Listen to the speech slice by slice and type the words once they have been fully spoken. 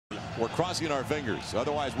We're crossing our fingers.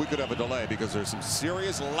 Otherwise, we could have a delay because there's some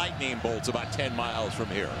serious lightning bolts about 10 miles from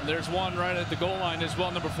here. There's one right at the goal line as well,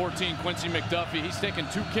 number 14, Quincy McDuffie. He's taken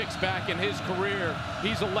 2 kicks back in his career.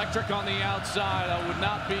 He's electric on the outside. I would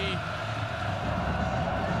not be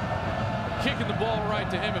kicking the ball right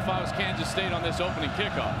to him if I was Kansas State on this opening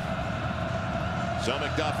kickoff. So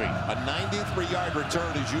McDuffie, a 93-yard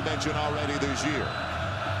return, as you mentioned already this year.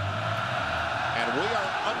 And we are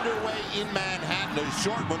underway in Manhattan. A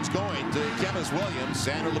short one's going to Kevis Williams.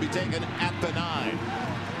 Snyder will be taken at the 9.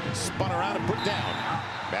 Spun around and put down.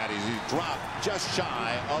 Baddies, he dropped just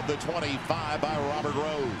shy of the 25 by Robert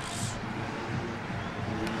Rose.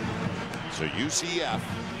 So UCF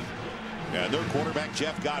and their quarterback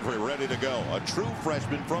Jeff Godfrey ready to go. A true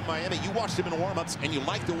freshman from Miami. You watched him in warm-ups and you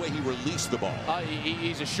like the way he released the ball.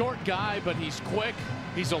 He's a short guy, but he's quick.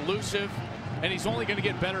 He's elusive. And he's only going to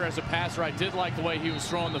get better as a passer. I did like the way he was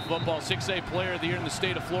throwing the football. 6A player of the year in the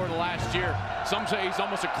state of Florida last year. Some say he's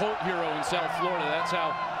almost a cult hero in South Florida. That's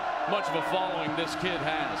how much of a following this kid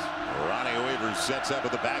has. Ronnie Weaver sets up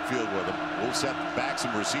at the backfield with him. We'll set backs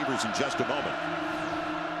and receivers in just a moment.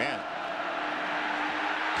 And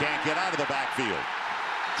can't get out of the backfield.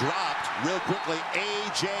 Dropped real quickly.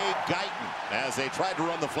 A.J. Guyton as they tried to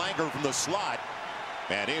run the flanker from the slot.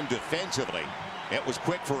 And in defensively, it was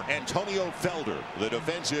quick for Antonio Felder, the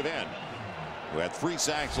defensive end, who had 3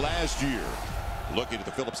 sacks last year. Looking at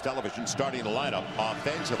the Phillips television starting lineup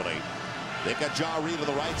offensively. They've got Ja Reed on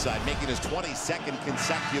the right side making his 22nd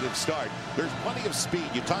consecutive start. There's plenty of speed.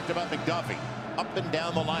 You talked about McDuffie. Up and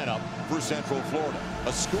down the lineup for Central Florida.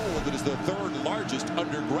 A school that is the 3rd largest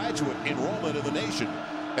undergraduate enrollment in the nation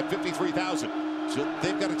at 53,000. So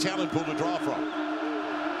they've got a talent pool to draw from.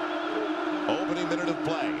 Opening minute of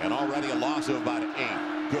play, and already a loss of about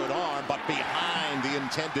 8. Good arm, but behind the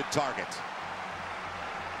intended target.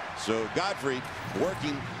 So Godfrey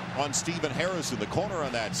working on Stephen Harrison, the corner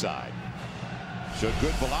on that side. Showed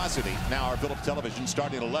good velocity. Now our Phillips television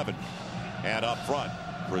starting 11. And up front,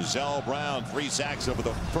 Brazell Brown, 3 sacks over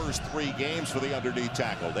the first 3 games for the underneath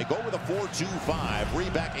tackle. They go with a 4-2-5,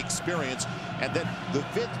 3-back experience. And then the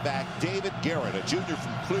 5th back, David Garrett, a junior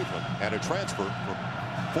from Cleveland, and a transfer from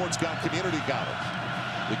Fort Scott Community College.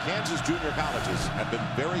 The Kansas junior colleges have been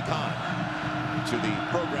very kind to the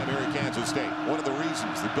program here at Kansas State. One of the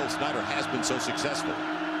reasons that Bill Snyder has been so successful.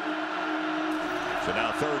 So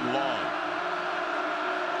now 3rd and long.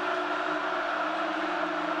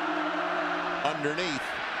 Underneath,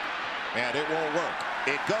 and it won't work.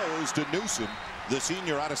 It goes to Newsom, the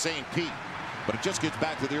senior out of St. Pete, but it just gets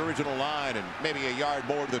back to the original line and maybe a yard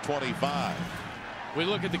more to the 25. We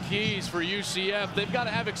look at the keys for UCF. They've got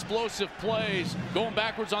to have explosive plays. Going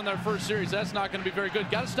backwards on their first series, that's not going to be very good.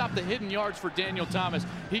 Got to stop the hidden yards for Daniel Thomas.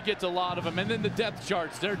 He gets a lot of them. And then the depth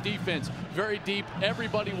charts, their defense, very deep.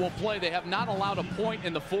 Everybody will play. They have not allowed a point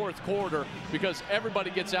in the 4th quarter because everybody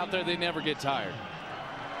gets out there. They never get tired.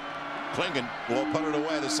 Klingon will put it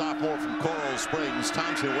away. The sophomore from Coral Springs.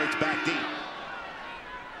 Thompson waits back deep.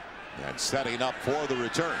 And setting up for the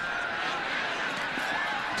return.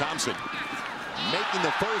 Thompson making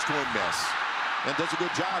the first one miss and does a good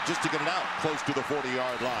job just to get it out close to the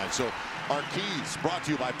 40-yard line. So our keys brought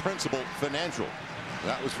to you by Principal Financial.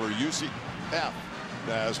 That was for UCF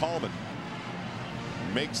as Hallman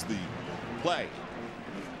makes the play.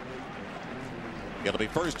 It'll be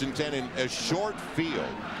 1st and 10 in a short field,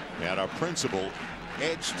 and our principal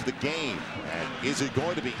edge to the game. And is it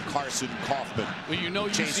going to be Carson Kaufman? Well, you know,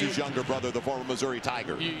 Chase's younger brother, the former Missouri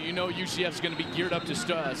Tiger. You know UCF's going to be geared up to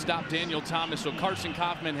stop Daniel Thomas, so Carson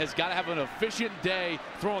Kaufman has got to have an efficient day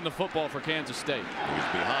throwing the football for Kansas State.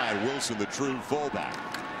 He's behind Wilson, the true fullback.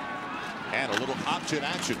 And a little option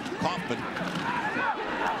action. Kaufman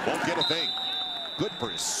won't get a thing. Good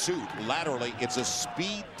pursuit laterally. It's a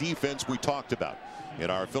speed defense we talked about in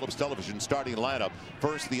our Phillips television starting lineup.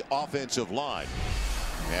 First, the offensive line.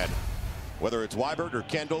 And whether it's Weibert or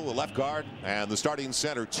Kendall, the left guard, and the starting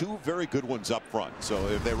center, 2 very good ones up front. So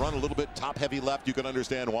if they run a little bit top-heavy left, you can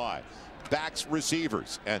understand why. Backs,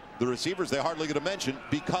 receivers. And the receivers they hardly get to mention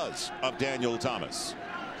because of Daniel Thomas.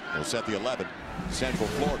 We'll set the 11, Central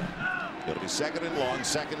Florida. It'll be 2nd and long,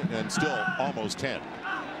 2nd and still almost 10.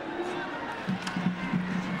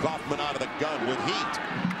 Kaufman out of the gun with heat.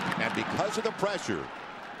 And because of the pressure,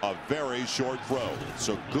 a very short throw.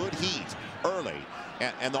 So good heat early.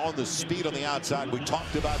 And on the speed on the outside, we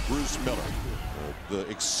talked about Bruce Miller, the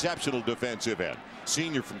exceptional defensive end.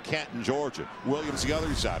 Senior from Canton, Georgia. Williams the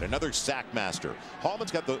other side, another sack master.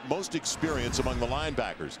 Hallman's got the most experience among the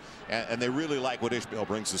linebackers. And they really like what Ishmael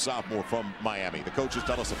brings, the sophomore from Miami. The coaches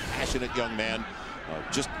tell us a passionate young man.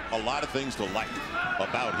 Just a lot of things to like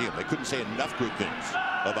about him. They couldn't say enough good things.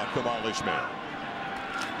 about Kamal Ishmael.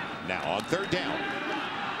 Now on third down.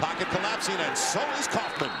 Pocket collapsing, and so is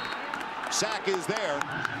Kaufman. Sack is there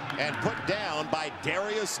and put down by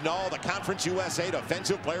Darius Null, the Conference USA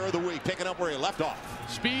Defensive Player of the Week, picking up where he left off.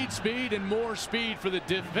 Speed, and more speed for the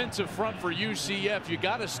defensive front for UCF. You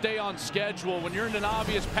got to stay on schedule. When you're in an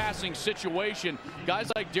obvious passing situation, guys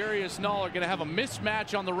like Darius Null are going to have a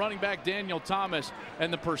mismatch on the running back Daniel Thomas,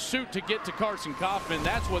 and the pursuit to get to Carson Kaufman.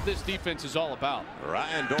 That's what this defense is all about.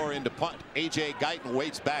 Ryan Dorr into punt. A.J. Guyton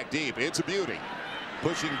waits back deep. It's a beauty.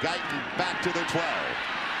 Pushing Guyton back to the 12.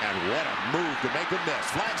 And what a move to make him miss.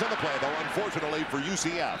 Flags on the play, though, unfortunately for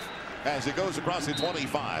UCF, as it goes across the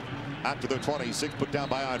 25 after the 26 put down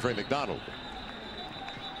by Andre McDonald.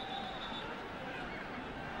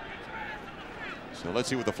 So let's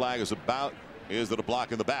see what the flag is about. Is it a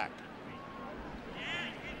block in the back?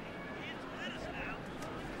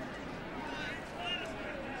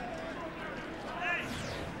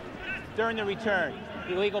 During the return,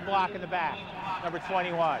 illegal block in the back, number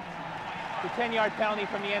 21. The 10-yard penalty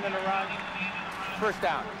from the end of the run. First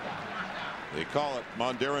down. They call it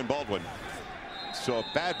Mondarian Baldwin. So a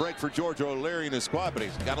bad break for George O'Leary and his squad, but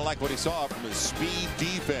he's got to like what he saw from his speed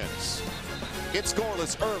defense. It's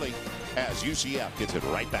scoreless early as UCF gets it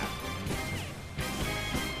right back.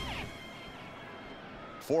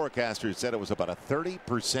 Forecasters said it was about a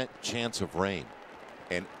 30% chance of rain.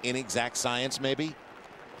 An inexact science, maybe?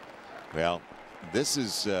 Well, this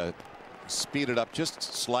is speeded up just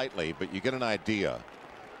slightly, but you get an idea.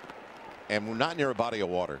 And we're not near a body of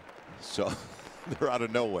water, so they're out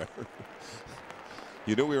of nowhere.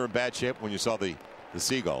 You knew we were in bad shape when you saw the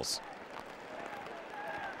seagulls.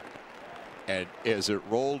 And as it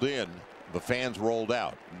rolled in, the fans rolled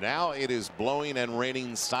out. Now it is blowing and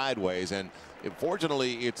raining sideways, and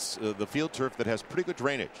fortunately it's the field turf that has pretty good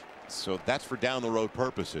drainage. So that's for down the road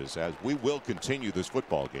purposes, as we will continue this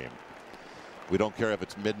football game. We don't care if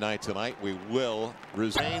it's midnight tonight. We will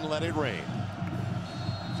rain, let it rain.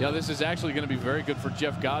 Yeah, this is actually going to be very good for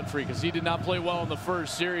Jeff Godfrey, because he did not play well in the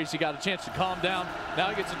first series. He got a chance to calm down. Now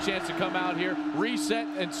he gets a chance to come out here, reset,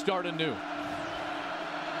 and start anew.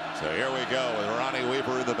 So here we go with Ronnie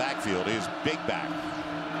Weaver in the backfield. His big back.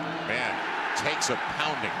 Man, takes a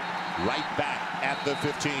pounding right back at the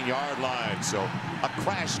 15-yard line. So a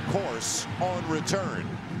crash course on return.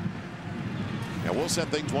 Now we'll set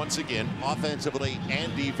things once again offensively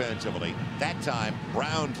and defensively. That time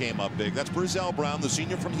Brown came up big. That's Brazell Brown, the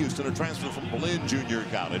senior from Houston, a transfer from Berlin Junior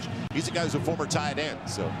College. He's a guy who's a former tight end,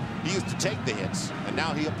 so he used to take the hits, and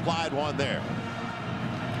now he applied one there.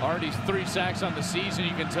 Already 3 sacks on the season.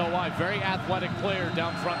 You can tell why. Very athletic player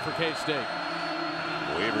down front for K-State.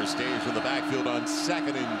 Weaver stays in the backfield on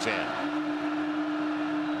 2nd and 10.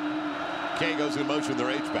 K goes in motion, their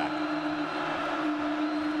H-back.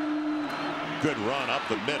 Good run up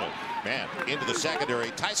the middle. Man, into the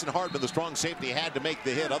secondary. Tyson Hardman, the strong safety, had to make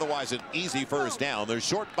the hit. Otherwise, an easy first down. They're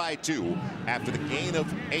short by 2 after the gain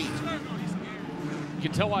of 8. You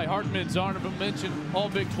can tell why Hardman's honorable mention, all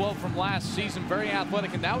Big 12 from last season. Very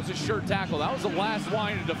athletic, and that was a sure tackle. That was the last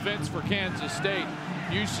line of defense for Kansas State.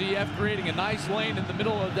 UCF creating a nice lane in the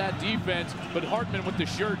middle of that defense, but Hardman with the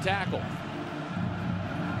sure tackle.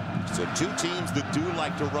 So 2 teams that do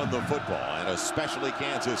like to run the football, and especially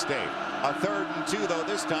Kansas State. A 3rd and 2, though,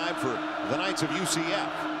 this time for the Knights of UCF.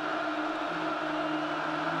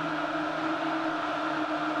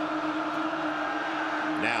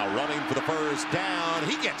 Now running for the first down.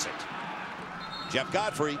 He gets it. Jeff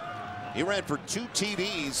Godfrey, he ran for 2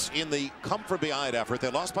 TDs in the come from behind effort.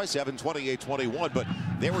 They lost by 7, 28-21, but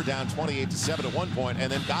they were down 28-7 at one point,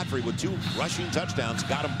 and then Godfrey with 2 rushing touchdowns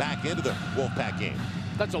got him back into the Wolfpack game.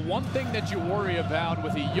 That's the one thing that you worry about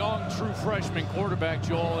with a young, true freshman quarterback,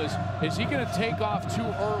 Joel, is he going to take off too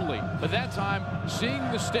early? But that time, seeing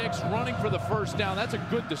the sticks, running for the first down, that's a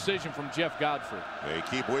good decision from Jeff Godfrey. They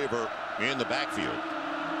keep Weaver in the backfield.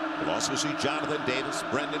 We'll also see Jonathan Davis,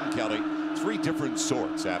 Brendan Kelly, 3 different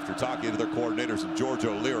sorts after talking to their coordinators and George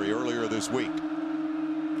O'Leary earlier this week.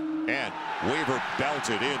 And Weaver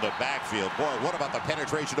belted in the backfield. Boy, what about the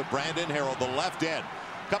penetration of Brandon Harold, the left end?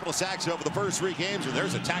 Couple of sacks over the first 3 games, and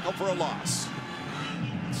there's a tackle for a loss.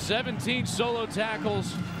 17 solo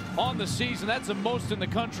tackles on the season. That's the most in the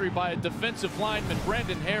country by a defensive lineman.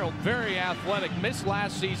 Brandon Harold, very athletic, missed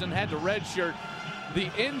last season, had to redshirt. The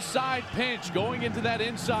inside pinch, going into that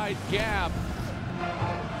inside gap.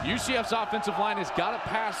 UCF's offensive line has got to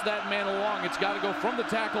pass that man along. It's got to go from the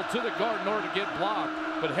tackle to the guard in order to get blocked.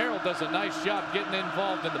 But Harold does a nice job getting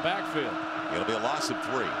involved in the backfield. It'll be a loss of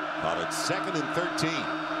 3. Call it 2nd and 13.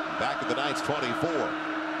 Back at the Knights 24.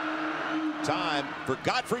 Time for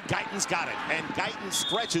Godfrey. Guyton's got it, and Guyton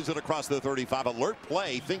stretches it across the 35. Alert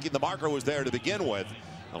play, thinking the marker was there to begin with.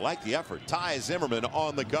 I like the effort. Ty Zimmerman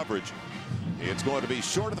on the coverage. It's going to be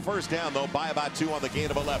short of the first down, though, by about 2 on the gain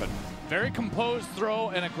of 11. Very composed throw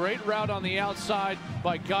and a great route on the outside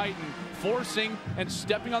by Guyton, forcing and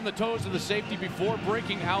stepping on the toes of the safety before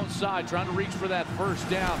breaking outside, trying to reach for that first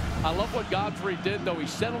down. I love what Godfrey did, though. He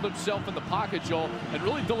settled himself in the pocket, Joel, and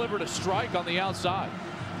really delivered a strike on the outside.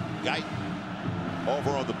 Guyton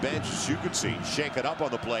over on the bench, as you can see, shaking up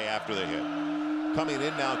on the play after the hit. Coming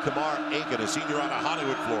in now, Kamar Aiken, a senior out of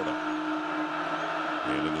Hollywood, Florida.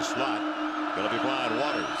 And in the slot, going to be Brian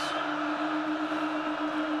Waters.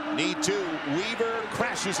 Need 2. Weaver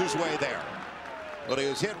crashes his way there. But he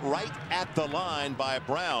was hit right at the line by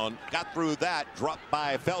Brown. Got through that, dropped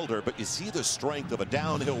by Felder. But you see the strength of a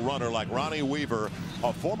downhill runner like Ronnie Weaver,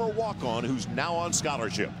 a former walk-on who's now on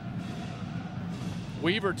scholarship.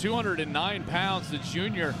 Weaver, 209 pounds. The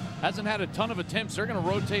junior hasn't had a ton of attempts. They're going to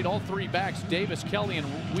rotate all 3 backs, Davis, Kelly,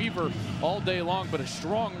 and Weaver, all day long. But a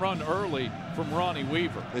strong run early from Ronnie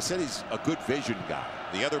Weaver. They said he's a good vision guy.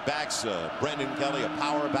 The other backs, Brendan Kelly, a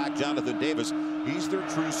power back, Jonathan Davis. He's their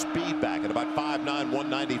true speed back at about 5'9",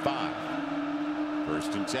 195.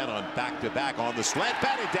 First and 10 on back-to-back on the slant,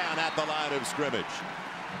 batted down at the line of scrimmage.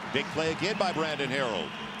 Big play again by Brandon Harold.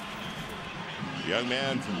 Young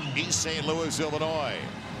man from East St. Louis, Illinois.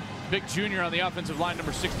 Big junior on the offensive line,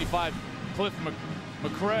 number 65, Cliff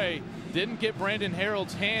McCray. Didn't get Brandon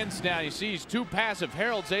Harold's hands down. You see he's too passive.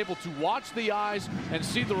 Harold's able to watch the eyes and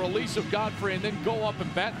see the release of Godfrey and then go up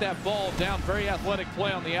and bat that ball down. Very athletic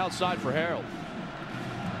play on the outside for Harold.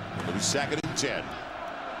 It'll be 2nd and 10.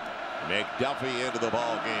 McDuffie into the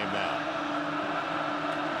ball game now.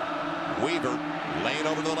 Weaver laying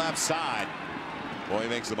over to the left side. Boy, he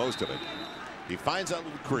makes the most of it. He finds that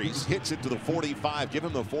little crease, hits it to the 45, give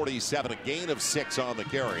him the 47, a gain of 6 on the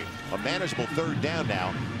carry. A manageable 3rd down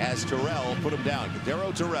now as Terrell put him down.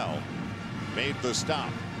 Cadero Terrell made the stop.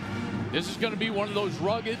 This is going to be one of those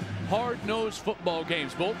rugged, hard-nosed football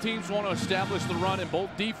games. Both teams want to establish the run, and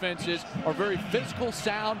both defenses are very physical,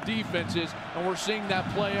 sound defenses, and we're seeing that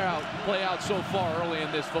play out so far early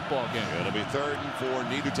in this football game. It'll be 3rd and 4.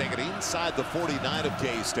 Need to take it inside the 49 of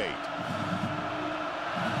K-State.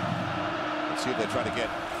 See if they try to get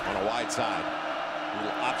on a wide side. A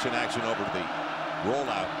little option action over to the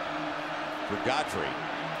rollout for Godfrey.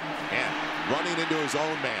 And running into his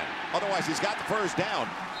own man. Otherwise, he's got the first down.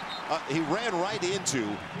 He ran right into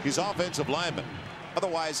his offensive lineman.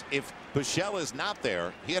 Otherwise, if Bichelle is not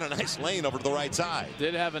there, he had a nice lane over to the right side.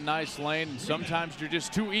 Did have a nice lane. And sometimes you're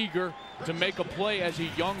just too eager to make a play as a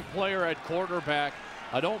young player at quarterback.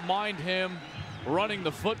 I don't mind him running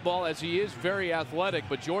the football as he is very athletic,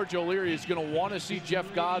 but George O'Leary is going to want to see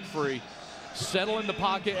Jeff Godfrey settle in the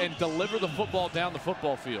pocket and deliver the football down the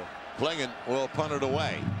football field. Klingon will punt it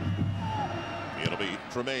away. It'll be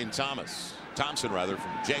Tremaine Thompson from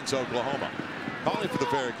Jenks, Oklahoma, calling for the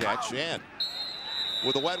fair catch, and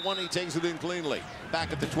with a wet one, he takes it in cleanly.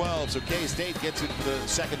 Back at the 12, so K-State gets it for the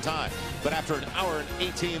 2nd time. But after an hour and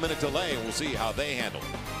 18-minute delay, we'll see how they handle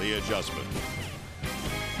the adjustment.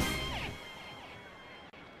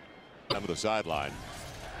 Down to the sideline.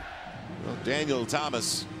 Well, Daniel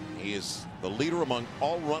Thomas, he is the leader among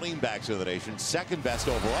all running backs in the nation, 2nd best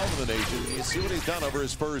overall in the nation. You see what he's done over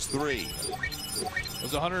his first 3. It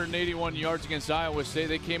was 181 yards against Iowa State.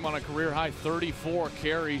 They came on a career-high 34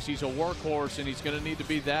 carries. He's a workhorse, and he's going to need to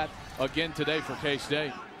be that again today for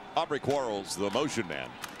K-State. Aubrey Quarles, the motion man.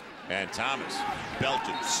 And Thomas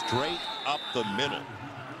belted straight up the middle.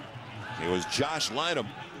 It was Josh Lynham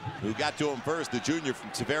who got to him first, the junior from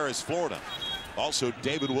Tavares, Florida. Also,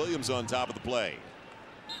 David Williams on top of the play.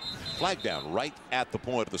 Flag down right at the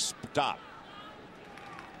point of the stop.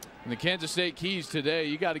 And the Kansas State keys today,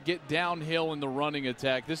 you got to get downhill in the running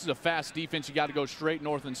attack. This is a fast defense. You got to go straight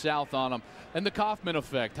north and south on them. And the Kaufman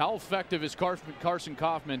effect. How effective is Carson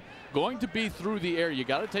Kaufman going to be through the air? You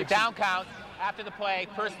got to take down count after the play.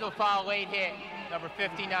 Personal foul, late hit, number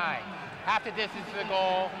 59. Half the distance to the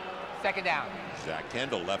goal. 2nd down. Zach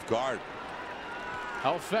Kendall, left guard.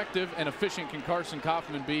 How effective and efficient can Carson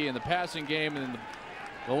Kaufman be in the passing game? And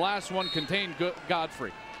the last one contained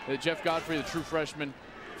Godfrey. Jeff Godfrey, the true freshman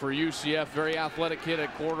for UCF. Very athletic kid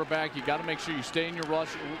at quarterback. You got to make sure you stay in your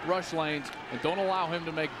rush lanes and don't allow him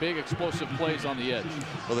to make big explosive plays on the edge.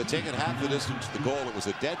 Well, they're taking half the distance to the goal. It was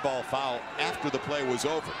a dead ball foul after the play was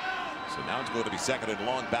over. So now it's going to be 2nd and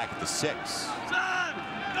long back at the 6.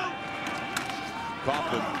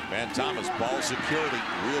 Kaufman and Thomas, ball security,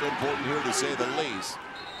 real important here to say the least.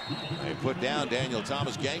 They put down Daniel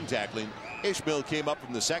Thomas, gang tackling. Ishmael came up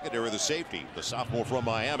from the secondary, the safety, the sophomore from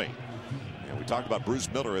Miami. We talked about Bruce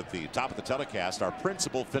Miller at the top of the telecast. Our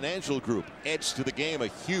principal financial group, edge to the game, a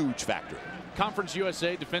huge factor. Conference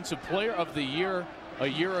USA Defensive Player of the Year a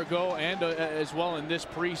year ago, and as well in this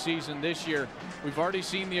preseason this year. We've already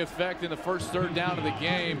seen the effect in the first third down of the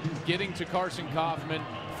game, getting to Carson Kaufman,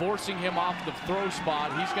 forcing him off the throw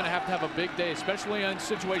spot. He's going to have a big day, especially in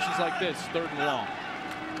situations like this, 3rd and long.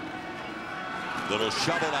 Little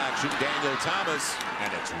shovel action, Daniel Thomas,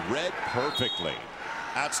 and it's read perfectly.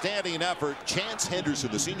 Outstanding effort. Chance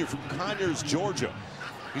Henderson, the senior from Conyers, Georgia.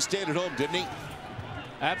 He stayed at home, didn't he?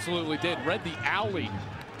 Absolutely did. Read the alley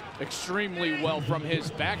extremely well from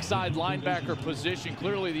his backside linebacker position.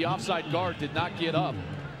 Clearly the offside guard did not get up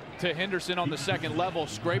to Henderson on the second level.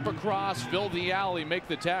 Scrape across, fill the alley, make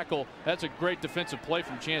the tackle. That's a great defensive play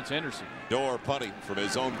from Chance Henderson. Door punting from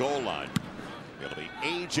his own goal line. It'll be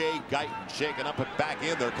A.J. Guyton shaken up and back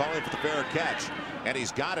in. They're calling for the fair catch. And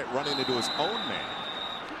he's got it running into his own man.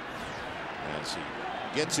 As he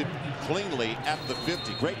gets it cleanly at the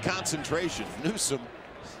 50. Great concentration. Newsome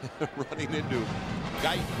running into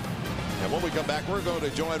Guyton. And when we come back, we're going to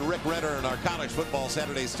join Rick Renner in our College Football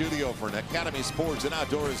Saturday studio for an Academy Sports and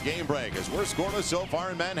Outdoors game break as we're scoreless so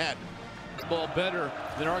far in Manhattan. Ball better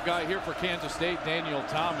than our guy here for Kansas State, Daniel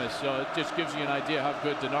Thomas. So it just gives you an idea how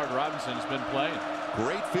good Denard Robinson has been playing.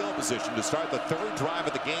 Great field position to start the 3rd drive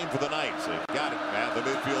of the game for the Knights. They've got it at the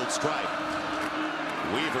midfield stripe.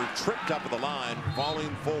 Weaver tripped up at the line,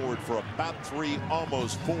 falling forward for about 3,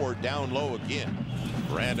 almost 4, down low again.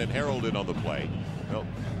 Brandon Harold in on the play. Well,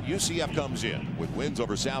 UCF comes in with wins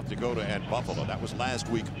over South Dakota and Buffalo. That was last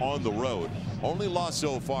week on the road. Only loss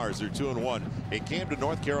so far is they're 2-1. It came to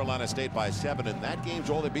North Carolina State by 7, and that game's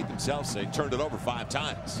all they beat themselves. They turned it over 5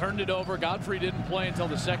 times. Turned it over. Godfrey didn't play until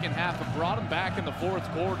the second half, but brought him back in the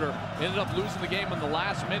 4th quarter. Ended up losing the game in the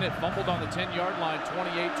last minute. Fumbled on the 10-yard line,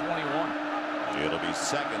 28-21. It'll be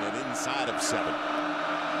 2nd and inside of 7.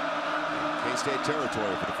 K-State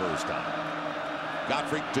territory for the first time.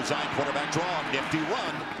 Godfrey design quarterback draw, nifty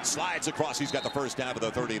run, slides across. He's got the first down to the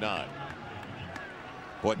 39.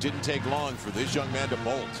 Boy, it didn't take long for this young man to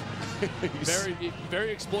bolt.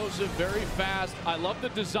 Very explosive, very fast. I love the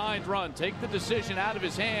designed run. Take the decision out of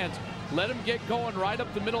his hands. Let him get going right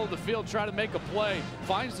up the middle of the field, try to make a play.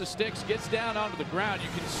 Finds the sticks, gets down onto the ground. You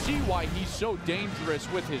can see why he's so dangerous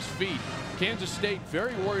with his feet. Kansas State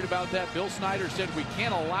very worried about that. Bill Snyder said we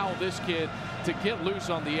can't allow this kid to get loose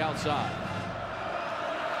on the outside.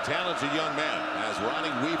 Talented young man has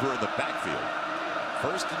Ronnie Weaver in the backfield.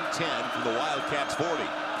 1st and 10 from the Wildcats 40.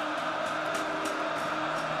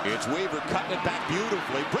 It's Weaver cutting it back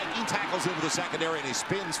beautifully, breaking tackles into the secondary, and he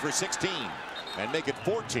spins for 16 and make it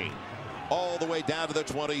 14 all the way down to the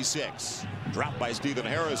 26. Dropped by Stephen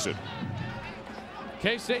Harrison.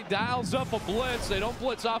 K-State dials up a blitz. They don't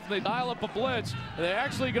blitz often. They dial up a blitz. They're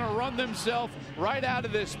actually going to run themselves right out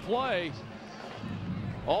of this play.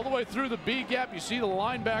 All the way through the B gap. You see the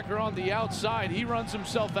linebacker on the outside. He runs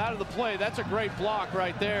himself out of the play. That's a great block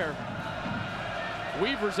right there.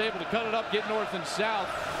 Weaver's able to cut it up, get north and south,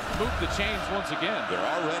 move the chains once again. They're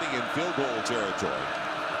already in field goal territory.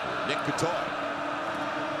 Nick Catoy.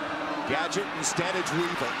 Gadget and Stanage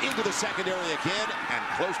Weaver into the secondary again and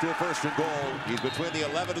close to a 1st and goal. He's between the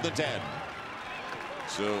 11 and the 10.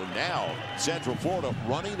 So now Central Florida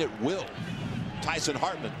running at will. Tyson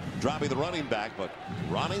Hartman dropping the running back, but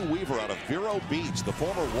Ronnie Weaver out of Vero Beach, the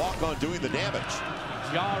former walk-on, doing the damage.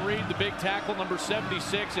 Ja Reed, the big tackle, number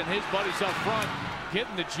 76, and his buddies up front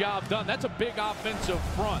getting the job done. That's a big offensive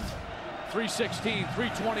front. 316,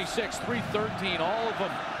 326, 313, all of them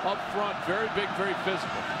up front. Very big, very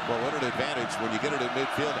physical. Well, what an advantage when you get it in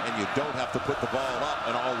midfield and you don't have to put the ball up,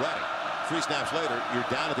 and already 3 snaps later, you're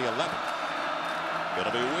down to the 11.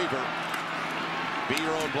 It'll be Weaver. Be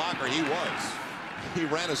your own blocker. He was. He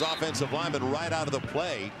ran his offensive lineman right out of the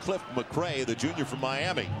play. Cliff McCray, the junior from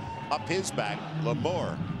Miami, up his back.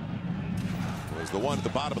 Lamore was the one at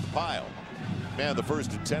the bottom of the pile. Man, the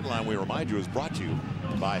 1st and 10 line, we remind you, is brought to you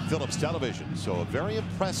by Phillips Television. So a very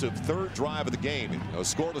impressive 3rd drive of the game. A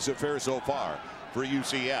scoreless affair so far for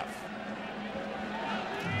UCF.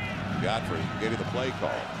 Godfrey gave you the play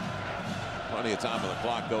call. Plenty of time on the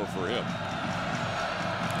clock, though, for him.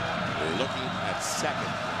 They're looking at 2nd,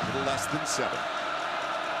 a little less than 7.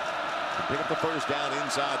 To pick up the 1st down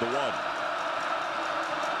inside the 1.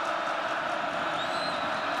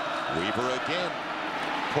 Weaver again.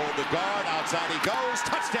 Pulled the guard, outside he goes.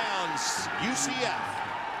 Touchdowns, UCF.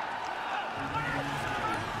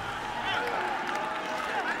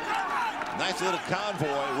 Nice little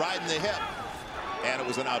convoy riding the hip. And it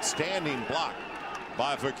was an outstanding block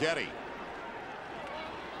by Furchetti.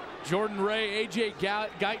 Jordan Ray, A.J.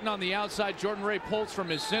 Guyton on the outside. Jordan Ray pulls from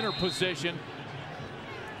his center position.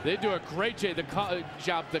 They do a great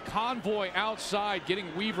job. The convoy outside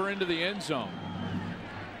getting Weaver into the end zone.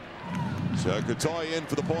 So Katoy in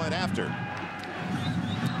for the point after.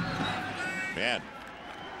 Man,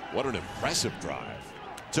 what an impressive drive.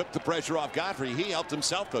 Took the pressure off Godfrey. He helped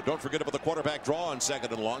himself, though. Don't forget about the quarterback draw on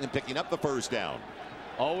 2nd and long and picking up the first down.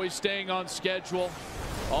 Always staying on schedule.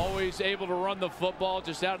 Always able to run the football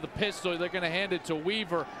just out of the pistol. They're going to hand it to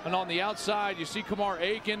Weaver. And on the outside, you see Kamar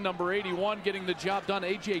Aiken, number 81, getting the job done.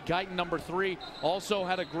 A.J. Guyton, number 3, also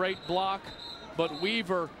had a great block. But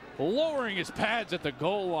Weaver lowering his pads at the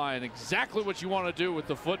goal line. Exactly what you want to do with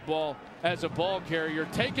the football as a ball carrier.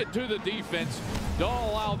 Take it to the defense. Don't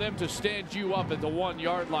allow them to stand you up at the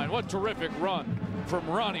 1-yard line. What terrific run from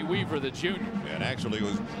Ronnie Weaver, the junior. And actually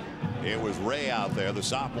it was Ray out there, the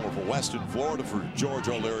sophomore for Western Florida for George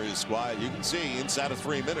O'Leary's squad. You can see inside of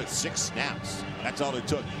 3 minutes, 6 snaps. That's all it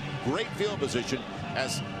took. Great field position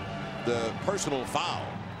as the personal foul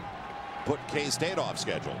put K-State off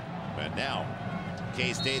schedule. And now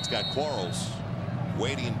K-State's got Quarles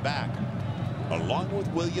waiting back along with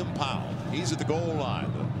William Powell. He's at the goal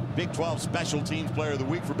line, the Big 12 Special Teams Player of the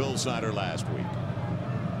Week for Bill Snyder last week.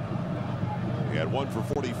 He had 1 for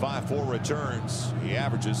 45, 4 returns. He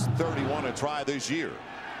averages 31 a try this year.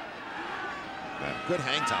 And good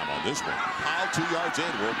hang time on this one. Powell 2 yards in,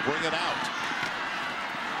 will bring it out.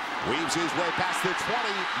 Weaves his way past the 20,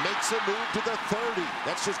 makes a move to the 30.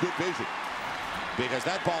 That's just good vision, because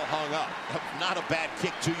that ball hung up. Not a bad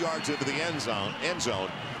kick, 2 yards into the end zone.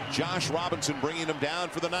 Josh Robinson bringing him down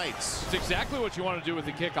for the Knights. It's exactly what you want to do with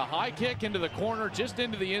the kick. A high kick into the corner, just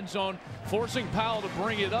into the end zone, forcing Powell to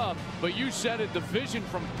bring it up. But you said it, the vision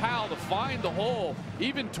from Powell to find the hole,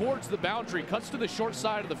 even towards the boundary, cuts to the short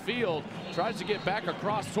side of the field, tries to get back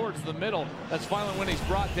across towards the middle. That's finally when he's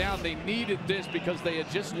brought down. They needed this because they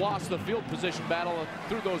had just lost the field position battle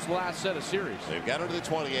through those last set of series. They've got it to the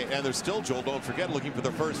 28, and they're still, Joel, don't forget, looking for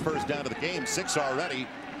their first down of the game. 6 already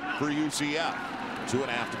for UCF.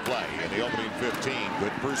 2.5 to play in the opening 15.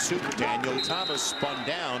 Good pursuit. Daniel Thomas spun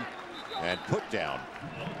down and put down.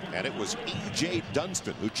 And it was E.J.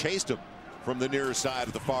 Dunston who chased him from the near side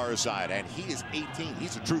of the far side. And he is 18.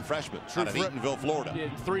 He's a true freshman out of Eatonville,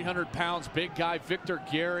 Florida. 300 pounds, big guy. Victor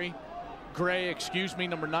Gray,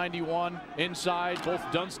 number 91, inside. Both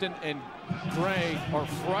Dunston and Gray are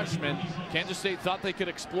freshmen. Kansas State thought they could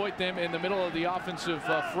exploit them in the middle of the offensive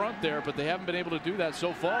front there, but they haven't been able to do that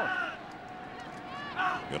so far.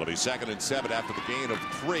 It'll be 2nd and 7 after the gain of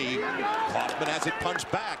 3. Kaufman has it punched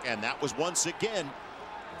back, and that was once again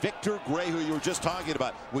Victor Gray, who you were just talking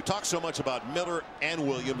about. We talk so much about Miller and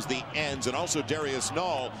Williams, the ends, and also Darius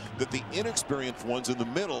Knoll, that the inexperienced ones in the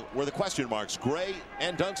middle were the question marks. Gray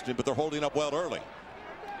and Dunston, but they're holding up well early.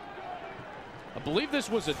 I believe this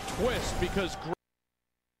was a twist because Gray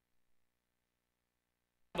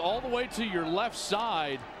all the way to your left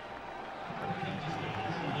side,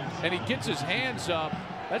 and he gets his hands up.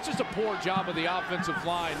 That's just a poor job of the offensive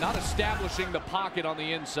line, not establishing the pocket on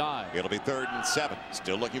the inside. It'll be 3rd and 7.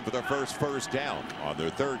 Still looking for their first down on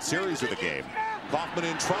their 3rd series of the game. Kaufman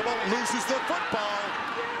in trouble, loses the football,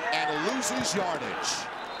 and loses yardage.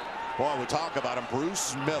 Boy, we talk about him.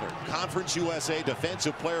 Bruce Miller, Conference USA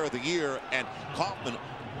Defensive Player of the Year, and Kaufman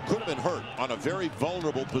could have been hurt on a very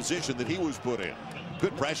vulnerable position that he was put in.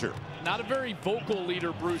 Good pressure. Not a very vocal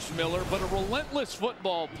leader, Bruce Miller, but a relentless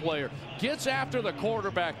football player. Gets after the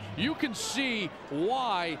quarterback. You can see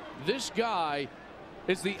why this guy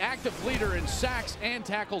is the active leader in sacks and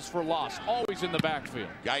tackles for loss, always in the backfield.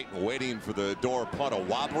 Guyton waiting for the door punt, a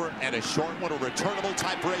wobbler and a short one, a returnable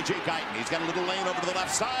type for A.J. Guyton. He's got a little lane over to the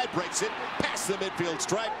left side, breaks it past the midfield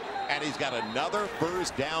stripe, and he's got another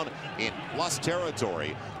first down in plus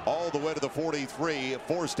territory all the way to the 43,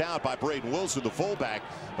 forced out by Braden Wilson, the fullback.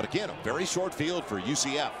 But again, a very short field for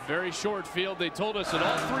UCF. Very short field. They told us that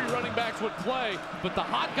all 3 running backs would play, but the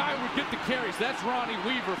hot guy would get the carries. That's Ronnie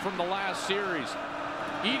Weaver from the last series.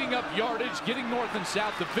 Eating up yardage, getting north and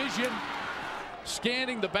south division,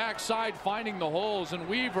 scanning the backside, finding the holes, and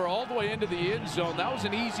Weaver all the way into the end zone. That was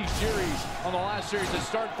an easy series on the last series. It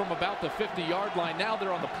started from about the 50-yard line. Now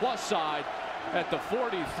they're on the plus side at the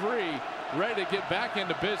 43, ready to get back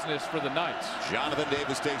into business for the Knights. Jonathan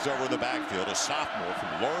Davis takes over in the backfield, a sophomore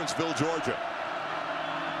from Lawrenceville, Georgia.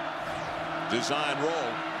 Design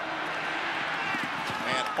roll.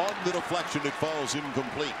 And on the deflection, it falls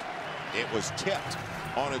incomplete. It was tipped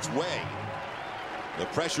on its way. The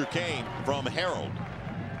pressure came from Harold.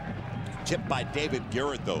 Tipped by David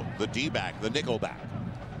Garrett, though, the D-back, the nickelback.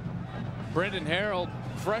 Brendan Harold,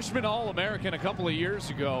 freshman All-American a couple of years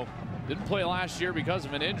ago. Didn't play last year because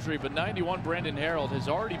of an injury, but 91 Brandon Harold has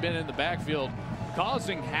already been in the backfield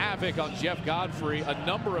causing havoc on Jeff Godfrey a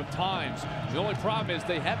number of times. The only problem is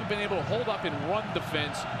they haven't been able to hold up in run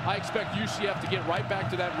defense. I expect UCF to get right back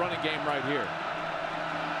to that running game right here.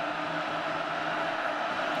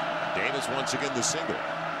 Davis once again the single.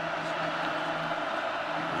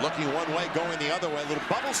 Looking one way, going the other way. A little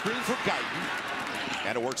bubble screen for Guyton.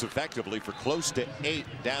 And it works effectively for close to 8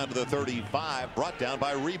 down to the 35. Brought down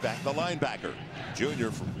by Reback, the linebacker. Junior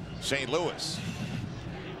from St. Louis.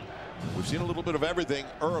 We've seen a little bit of everything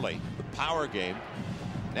early. The power game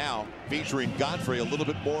now featuring Godfrey a little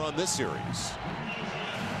bit more on this series.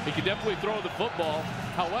 He can definitely throw the football.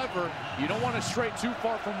 However, you don't want to stray too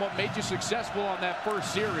far from what made you successful on that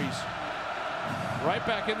first series. Right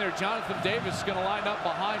back in there, Jonathan Davis is going to line up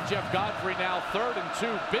behind Jeff Godfrey now. 3rd and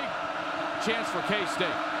 2. Big chance for K-State.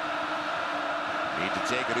 Need to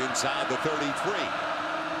take it inside the 33.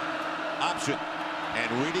 Option.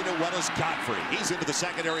 And reading it well is Godfrey. He's into the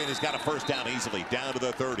secondary and he's got a first down easily down to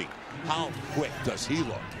the 30. How quick does he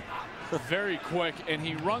look? Very quick, and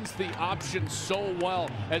he runs the option so well.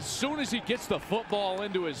 As soon as he gets the football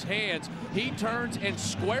into his hands, he turns and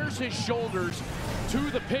squares his shoulders to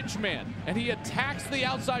the pitchman, and he attacks the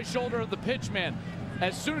outside shoulder of the pitchman.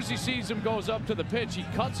 As soon as he sees him goes up to the pitch, he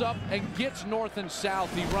cuts up and gets north and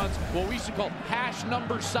south. He runs what we used to call hash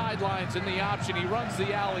number sidelines in the option. He runs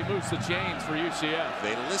the alley, moves the chains for UCF.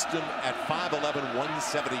 They list him at 5'11",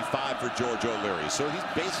 175 for George O'Leary. So he's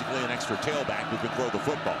basically an extra tailback who can throw the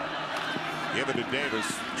football. Give it to Davis,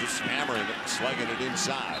 just hammering it, slugging it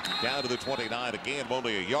inside. Down to the 29, again,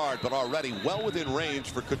 only a yard, but already well within range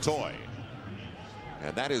for Catoy.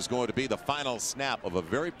 And that is going to be the final snap of a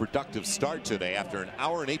very productive start today after an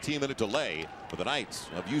hour and 18-minute delay for the Knights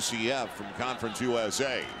of UCF from Conference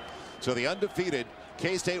USA. So the undefeated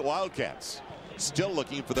K-State Wildcats still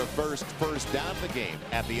looking for their first down of the game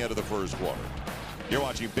at the end of the first quarter. You're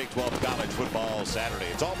watching Big 12 College Football Saturday.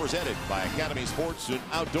 It's all presented by Academy Sports and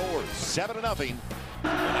Outdoors. 7-0. The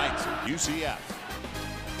Knights of UCF.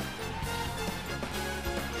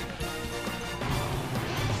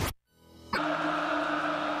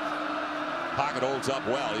 Pocket holds up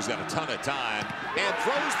well. He's got a ton of time and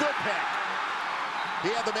throws the pick. He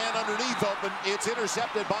had the man underneath open. It's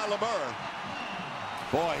intercepted by Lemur.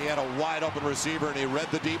 Boy, he had a wide open receiver and he read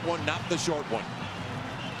the deep one, not the short one.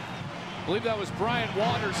 I believe that was Brian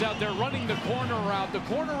Waters out there running the corner route. The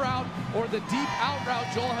corner route or the deep out route,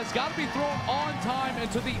 Joel, has got to be thrown on time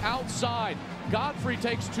and to the outside. Godfrey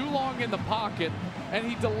takes too long in the pocket and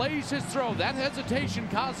he delays his throw. That hesitation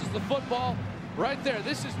causes the football right there.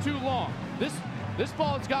 This is too long. This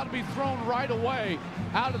ball has got to be thrown right away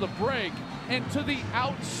out of the break and to the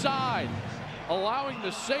outside, allowing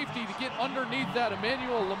the safety to get underneath that.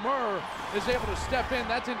 Emmanuel Lemur is able to step in.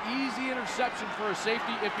 That's an easy interception for a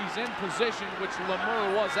safety if he's in position, which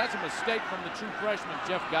Lemur was. That's a mistake from the true freshman,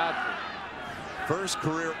 Jeff Godfrey. First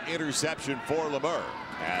career interception for Lemur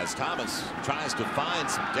as Thomas tries to find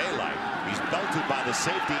some daylight. He's belted by the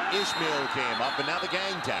safety. Ishmael came up, and now the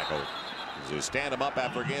gang tackle. They stand him up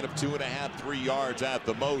after a gain of 2.5, 3 yards at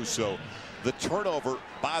the most. So the turnover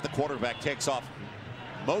by the quarterback takes off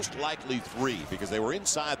most likely 3 because they were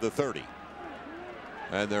inside the 30.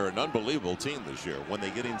 And they're an unbelievable team this year when they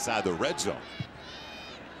get inside the red zone.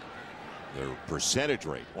 Their percentage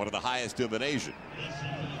rate, one of the highest in the nation.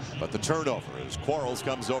 But the turnover as Quarles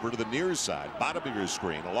comes over to the near side, bottom of your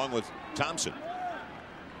screen, along with Thompson.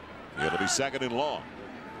 It'll be 2nd and long.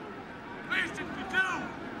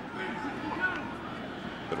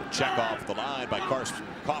 Little check off the line by Carson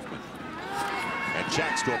Kaufman. And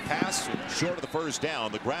checks to a pass short of the first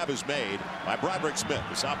down. The grab is made by Broderick Smith,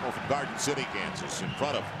 the sophomore from Garden City, Kansas, in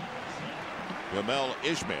front of Kamal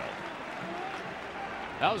Ishmael.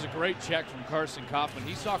 That was a great check from Carson Kaufman.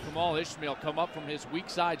 He saw Kamal Ishmael come up from his weak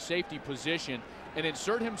side safety position and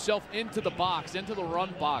insert himself into the box, into the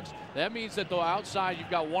run box. That means that the outside you've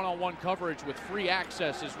got one-on-one coverage with free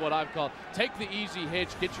access is what I've called. Take the easy hitch,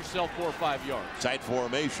 get yourself 4 or 5 yards. Tight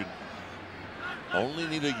formation. Only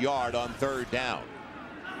need a yard on 3rd down.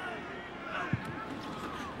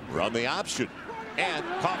 Run the option. And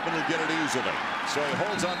Kaufman will get it easily. So he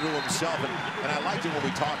holds on to himself. And I liked it when we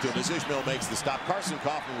talked to him as Ishmael makes the stop. Carson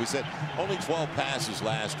Kaufman, we said, only 12 passes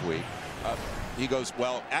last week. He goes,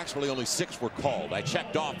 well, actually only 6 were called. I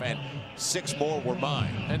checked off and 6 more were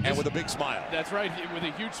mine. And with a big smile. That's right, with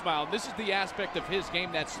a huge smile. This is the aspect of his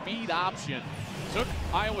game, that speed option. Took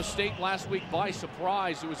Iowa State last week by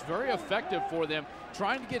surprise. It was very effective for them,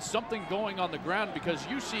 trying to get something going on the ground because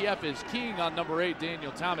UCF is keying on number 8,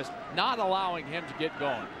 Daniel Thomas, not allowing him to get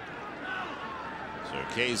going.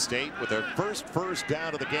 So K-State with their first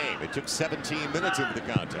down of the game. It took 17 minutes into the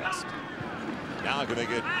contest. Now can they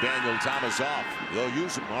get Daniel Thomas off? They'll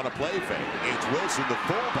use him on a play fake. It's Wilson, the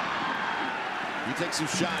fullback. He takes a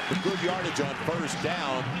shot with good yardage on first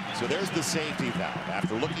down. So there's the safety valve.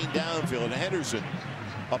 After looking downfield, Henderson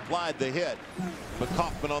applied the hit, but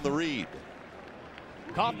Kaufman on the read.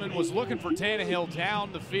 Kaufman was looking for Tannehill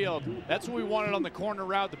down the field. That's what we wanted on the corner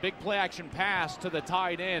route, the big play action pass to the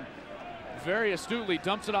tight end. Very astutely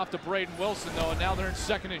dumps it off to Braden Wilson, though, and now they're in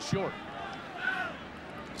 2nd and short.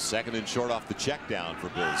 2nd and short off the check down for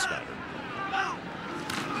Bill Snyder.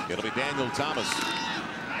 It'll be Daniel Thomas.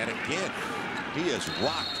 And again, he is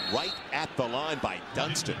rocked right at the line by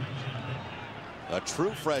Dunston. A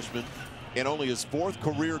true freshman in only his 4th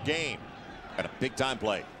career game. And a big-time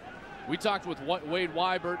play. We talked with Wade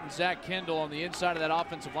Wybert and Zach Kendall on the inside of that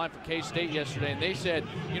offensive line for K-State yesterday, and they said,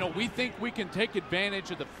 you know, we think we can take advantage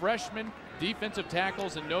of the freshmen, defensive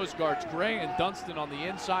tackles, and nose guards, Gray and Dunston on the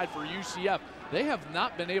inside for UCF. They have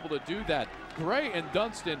not been able to do that. Gray and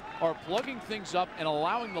Dunston are plugging things up and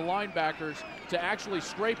allowing the linebackers to actually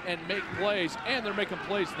scrape and make plays, and they're making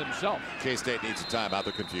plays themselves. K-State needs a timeout.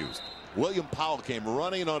 They're confused. William Powell came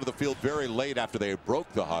running onto the field very late after they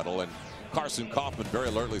broke the huddle, and Carson Kaufman very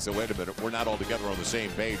alertly said, wait a minute, we're not all together on the same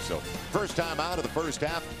page. So first time out of the first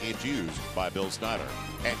half, it's used by Bill Snyder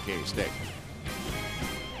and K-State.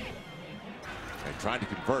 And trying to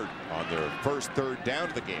convert on their first 3rd down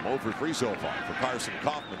of the game. 0 for 3 so far for Carson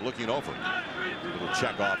Kaufman looking over. Little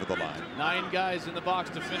check off of the line. 9 guys in the box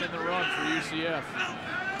to fin in the run for UCF.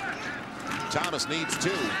 Thomas needs 2,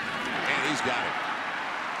 and he's got it.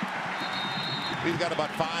 He's got about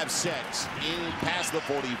 5-6 in past the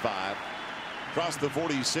 45. Across the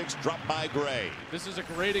 46, dropped by Gray. This is a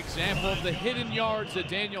great example of the hidden yards that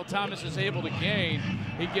Daniel Thomas is able to gain.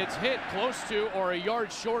 He gets hit close to or a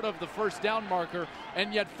yard short of the first down marker,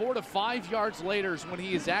 and yet 4 to 5 yards later is when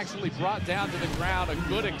he is actually brought down to the ground. A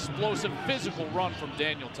good, explosive, physical run from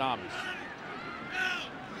Daniel Thomas.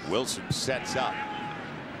 Wilson sets up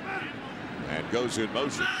and goes in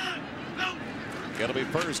motion. It'll be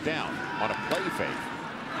first down on a play fake.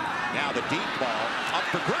 Now the deep ball up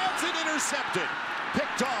for grabs and intercepted.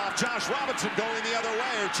 Picked off. Josh Robinson going the other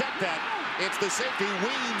way. Or check that. It's the safety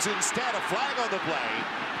Weems instead. A flag on the play.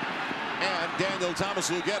 And Daniel Thomas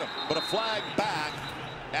will get him. But a flag back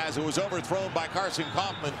as it was overthrown by Carson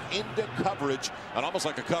Kaufman into coverage. And almost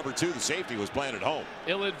like a cover two, the safety was playing at home.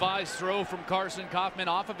 Ill-advised throw from Carson Kaufman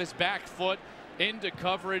off of his back foot into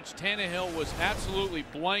coverage. Tannehill was absolutely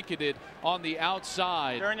blanketed on the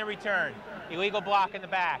outside. During the return, illegal block in the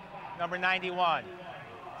back, number 91.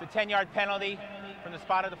 It's a 10-yard penalty from the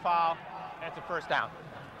spot of the foul, and it's a first down.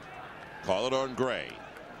 Call it on Gray.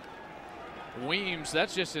 Weems,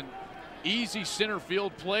 that's just an easy center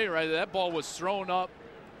field play right there. That ball was thrown up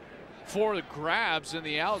for the grabs in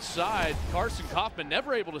the outside. Carson Kaufman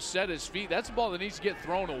never able to set his feet. That's a ball that needs to get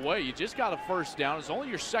thrown away. You just got a first down. It's only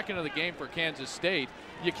your 2nd of the game for Kansas State.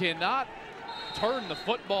 You cannot turn the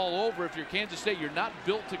football over if you're Kansas State. You're not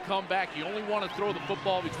built to come back. You only want to throw the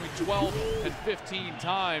football between 12 and 15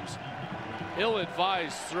 times.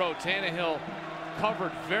 Ill-advised throw. Tannehill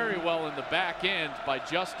covered very well in the back end by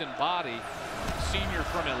Justin Body, senior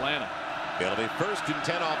from Atlanta. It'll be 1st and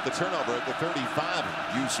 10 off the turnover at the 35 of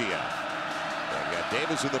UCF. They've got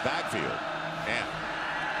Davis in the backfield. And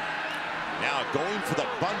now going for the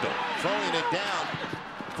bundle, throwing it down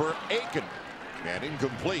for Aiken. And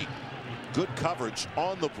incomplete. Good coverage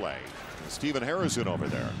on the play. Stephen Harrison over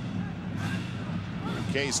there.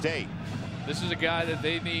 K-State. This is a guy that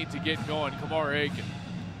they need to get going, Kamar Aiken.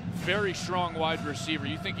 Very strong wide receiver.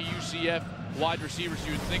 You think of UCF wide receivers,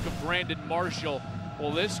 you would think of Brandon Marshall.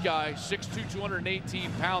 Well, this guy, 6'2",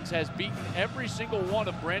 218 pounds, has beaten every single one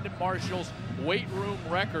of Brandon Marshall's weight room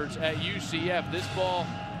records at UCF. This ball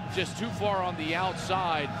just too far on the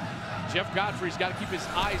outside. Jeff Godfrey's got to keep his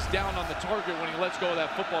eyes down on the target when he lets go of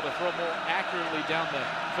that football to throw more accurately down the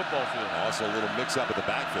football field. Also a little mix-up at the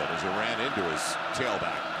backfield as he ran into his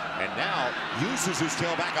tailback. And now uses his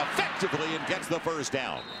tailback effectively and gets the first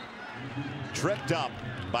down. Tripped up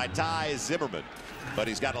by Ty Zimmerman, but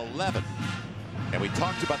he's got 11. And we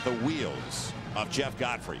talked about the wheels of Jeff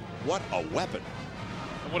Godfrey. What a weapon.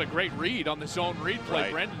 And what a great read on the zone read play.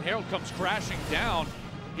 Right. Brendan Harold comes crashing down.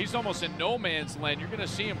 He's almost in no man's land. You're going to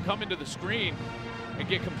see him come into the screen and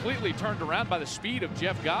get completely turned around by the speed of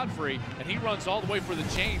Jeff Godfrey, and he runs all the way for the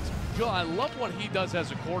chains. Joe, I love what he does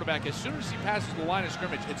as a quarterback. As soon as he passes the line of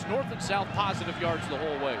scrimmage, it's north and south positive yards the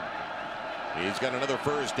whole way. He's got another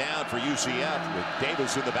first down for UCF with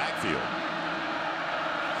Davis in the backfield.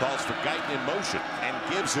 Calls for Guyton in motion and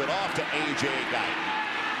gives it off to A.J. Guyton.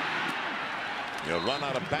 He'll run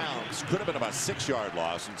out of bounds. Could have been about a 6-yard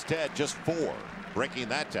loss. Instead, just 4. Breaking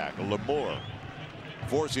that tackle. Lamore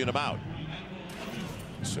forcing him out.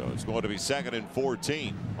 So it's going to be 2nd and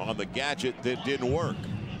 14 on the gadget that didn't work.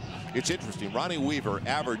 It's interesting. Ronnie Weaver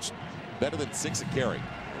averaged better than 6 a carry.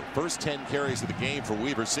 First 10 carries of the game for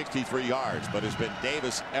Weaver, 63 yards, but has been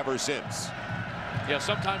Davis ever since. Yeah,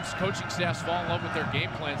 sometimes coaching staffs fall in love with their game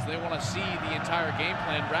plans. They want to see the entire game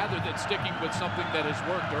plan rather than sticking with something that has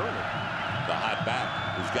worked early. The hot back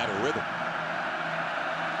who's got a rhythm.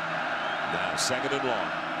 Now 2nd and long.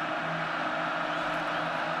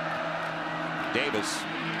 Davis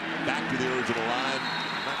back to the original line.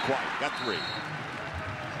 Not quite. Got 3.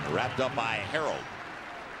 Wrapped up by Harold.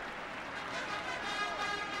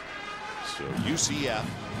 So UCF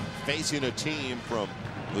facing a team from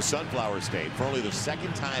the Sunflower State for only the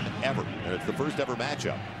 2nd time ever, and it's the first ever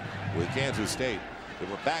matchup with Kansas State. They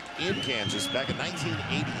were back in Kansas back in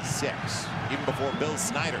 1986, even before Bill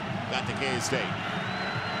Snyder got to K-State.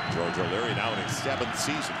 George O'Leary now in his 7th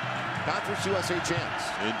season. Conference USA champs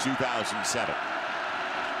in 2007.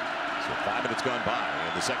 So 5 minutes gone by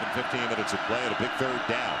in the second 15 minutes of play and a big 3rd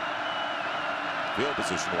down. Field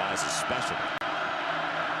position wise especially.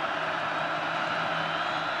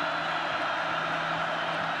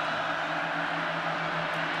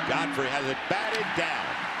 Godfrey has it batted down.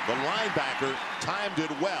 The linebacker timed it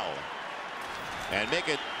well. And make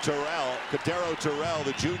it Kadero Terrell,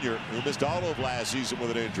 the junior, who missed all of last season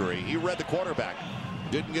with an injury. He read the quarterback.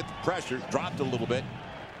 Didn't get the pressure, dropped a little bit.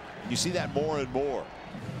 You see that more and more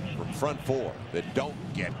from front 4 that don't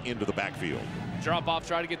get into the backfield. Drop off,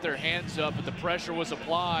 try to get their hands up, but the pressure was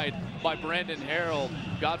applied by Brandon Harold.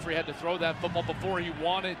 Godfrey had to throw that football before he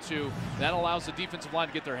wanted to. That allows the defensive line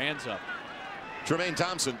to get their hands up. Tremaine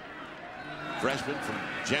Thompson, freshman from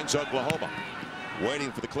Jenks, Oklahoma,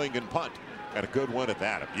 waiting for the Klingon punt. Got a good one at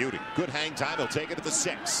that, a beauty. Good hang time, he'll take it to the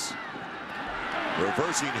 6.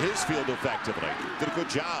 Reversing his field effectively. Did a good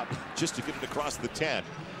job just to get it across the 10.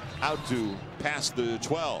 Out to past the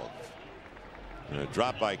 12. And a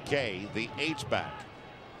drop by Kay, the H-back.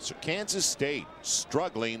 So Kansas State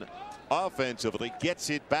struggling offensively, gets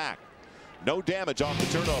it back. No damage off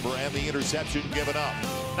the turnover and the interception given up.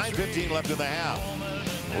 9:15 left in the half.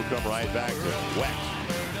 We'll come right back to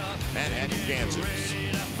West Manhattan, Kansas.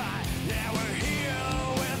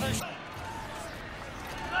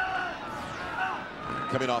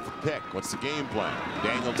 Coming off a pick, what's the game plan?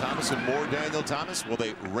 Daniel Thomas and more Daniel Thomas. Will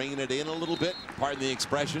they rein it in a little bit? Pardon the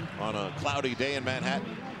expression, on a cloudy day in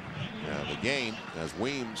Manhattan. The gain as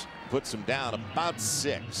Weems puts him down about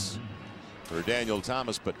 6 for Daniel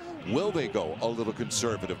Thomas, but will they go a little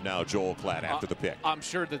conservative now, Joel Klatt, after the pick? I'm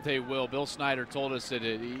sure that they will. Bill Snyder told us that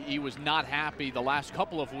he was not happy the last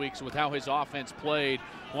couple of weeks with how his offense played.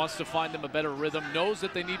 Wants to find them a better rhythm, knows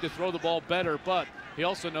that they need to throw the ball better, but he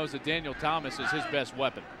also knows that Daniel Thomas is his best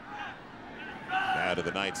weapon. Now to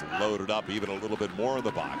the Knights loaded up even a little bit more in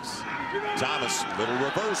the box. Thomas, little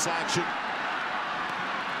reverse action.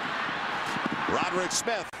 Roderick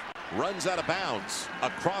Smith runs out of bounds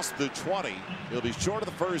across the 20. He'll be short of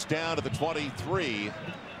the first down to the 23.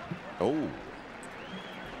 Oh,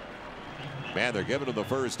 man, they're giving him the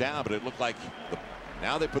first down, but it looked like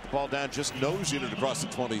now they put the ball down, just nosing it across the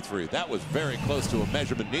 23. That was very close to a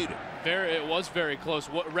measurement needed. It was very close.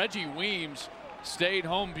 Reggie Weems stayed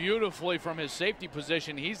home beautifully from his safety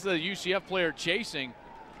position. He's the UCF player chasing.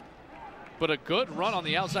 But a good run on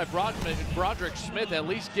the outside. Broderick Smith at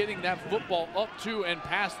least getting that football up to and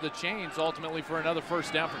past the chains ultimately for another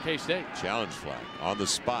first down for K-State. Challenge flag on the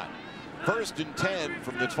spot. 1st and 10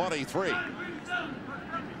 from the 23.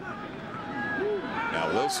 Now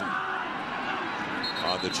Wilson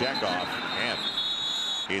on the checkoff. And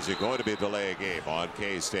is it going to be a delay game on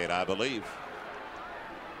K-State? I believe.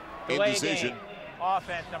 Indecision. Game.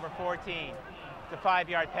 Offense number 14. The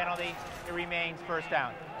 5-yard penalty. It remains first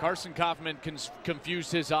down. Carson Kaufman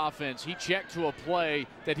confused his offense. He checked to a play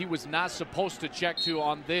that he was not supposed to check to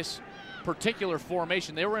on this particular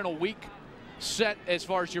formation. They were in a weak set as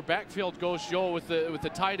far as your backfield goes, Joe, with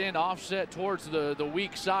the tight end offset towards the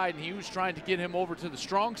weak side, and he was trying to get him over to the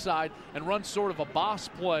strong side and run sort of a boss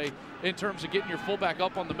play in terms of getting your fullback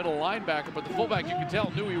up on the middle linebacker, but the fullback, you could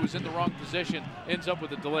tell, knew he was in the wrong position, ends up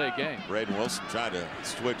with a delay game. Braden Wilson tried to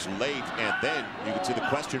switch late, and then you can see the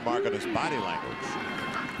question mark on his body language.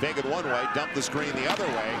 Take it one way, dump the screen the other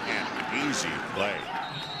way, and easy play.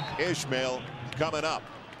 Ishmael coming up.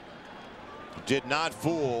 Did not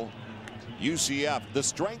fool UCF. The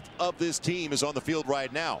strength of this team is on the field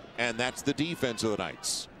right now, and that's the defense of the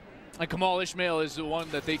Knights. And Kamal Ishmael is the one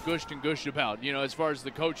that they gushed and gushed about. You know, as far as the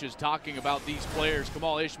coaches talking about these players,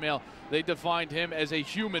 Kamal Ishmael, they defined him as a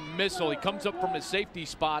human missile. He comes up from his safety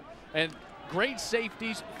spot, and great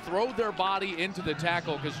safeties throw their body into the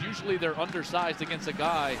tackle because usually they're undersized against a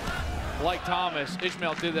guy like Thomas.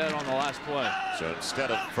 Ishmael did that on the last play. So instead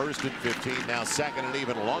of 1st and 15, now 2nd and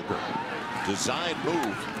even longer. Design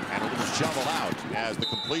move and a little shovel out as the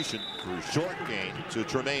completion for a short gain to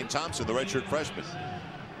Tremaine Thompson, the redshirt freshman.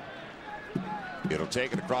 It'll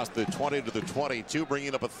take it across the 20 to the 22,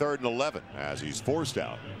 bringing up a 3rd and 11 as he's forced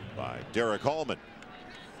out by Derek Hallman.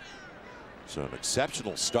 So an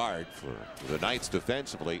exceptional start for the Knights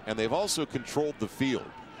defensively, and they've also controlled the field.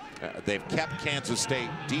 They've kept Kansas State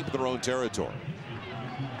deep in their own territory.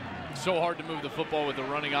 So hard to move the football with the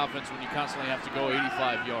running offense when you constantly have to go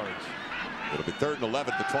 85 yards. It'll be 3rd and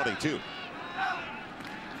 11 at the 22.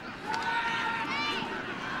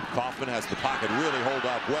 Kaufman has the pocket really hold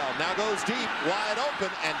up well. Now goes deep, wide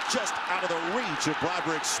open, and just out of the reach of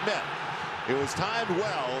Broderick Smith. It was timed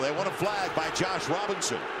well. They want a flag by Josh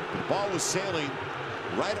Robinson. The ball was sailing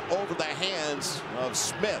right over the hands of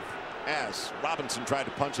Smith as Robinson tried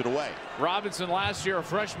to punch it away. Robinson last year, a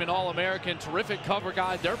freshman All-American, terrific cover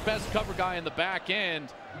guy, their best cover guy in the back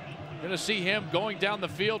end. Going to see him going down the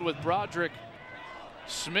field with Broderick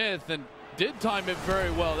Smith, and did time it very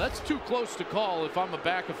well. That's too close to call if I'm a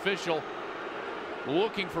back official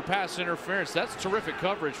looking for pass interference. That's terrific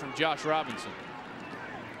coverage from Josh Robinson.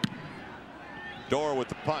 Dorr with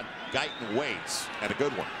the punt. Guyton waits, and a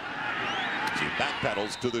good one. He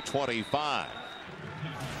backpedals to the 25.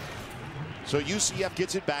 So UCF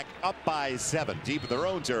gets it back up by 7, deep in their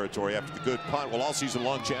own territory after the good punt. Well, all season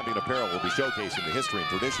long, Champion Apparel will be showcasing the history and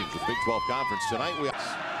traditions of the Big 12 Conference tonight.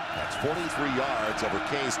 That's 43 yards over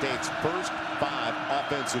K-State's first 5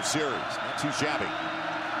 offensive series. Not too shabby.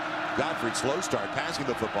 Godfrey, slow start, passing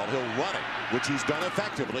the football. He'll run it, which he's done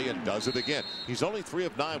effectively, and does it again. He's only 3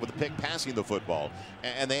 of 9 with a pick passing the football,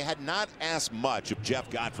 and they had not asked much of Jeff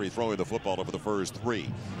Godfrey throwing the football over the first 3.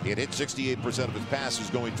 He had hit 68% of his passes,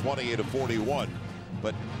 going 28 of 41,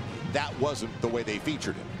 but that wasn't the way they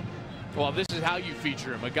featured him. Well, this is how you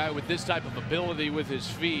feature him, a guy with this type of ability with his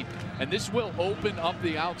feet, and this will open up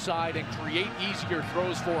the outside and create easier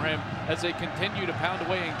throws for him as they continue to pound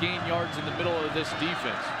away and gain yards in the middle of this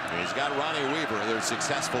defense. He's got Ronnie Weaver, their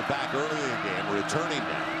successful back early in the game, returning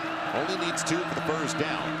now. Only needs 2 for the first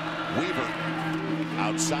down. Weaver,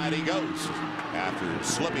 outside he goes after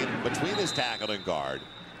slipping between his tackle and guard,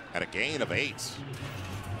 and a gain of 8.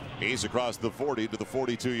 He's across the 40 to the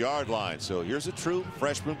 42-yard line. So here's a true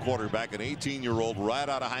freshman quarterback, an 18-year-old right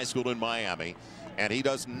out of high school in Miami, and he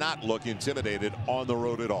does not look intimidated on the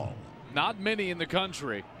road at all. Not many in the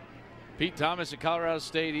country. Pete Thomas at Colorado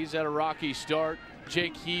State, he's had a rocky start.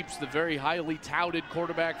 Jake Heaps, the very highly touted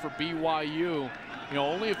quarterback for BYU. You know,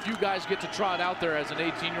 only a few guys get to trot out there as an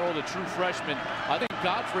 18-year-old, a true freshman. I think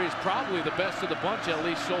Godfrey is probably the best of the bunch, at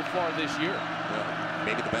least so far this year. Yeah.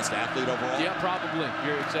 Maybe the best athlete overall? Yeah, probably.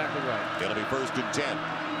 You're exactly right. It'll be 1st and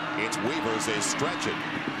 10. It's Weaver's. They stretch it.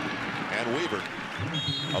 And Weaver,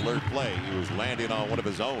 alert play. He was landing on one of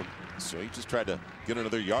his own. So he just tried to get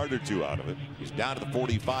another yard or 2 out of it. He's down to the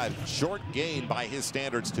 45. Short gain by his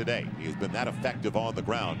standards today. He's been that effective on the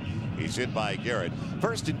ground. He's hit by Garrett.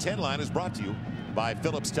 1st and 10 line is brought to you by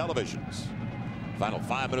Phillips Televisions. Final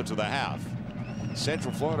 5 minutes of the half.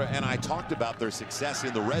 Central Florida, and I talked about their success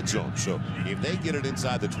in the red zone. So if they get it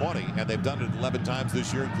inside the 20, and they've done it 11 times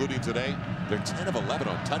this year, including today, they're 10 of 11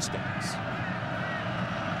 on touchdowns.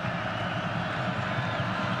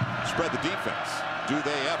 Spread the defense. Do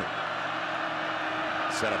they ever?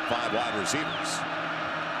 Set up 5 wide receivers.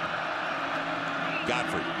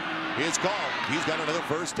 Godfrey, his call. He's got another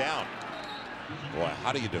first down. Boy,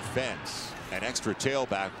 how do you defend an extra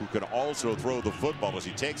tailback who can also throw the football as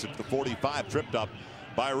he takes it to the 45, tripped up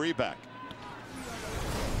by Rebeck?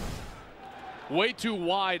 Way too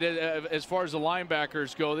wide as far as the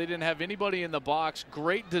linebackers go. They didn't have anybody in the box.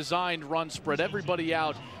 Great designed run, spread everybody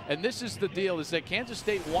out. And this is the deal, is that Kansas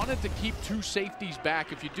State wanted to keep 2 safeties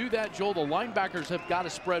back. If you do that, Joel, the linebackers have got to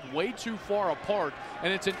spread way too far apart,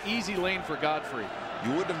 and it's an easy lane for Godfrey.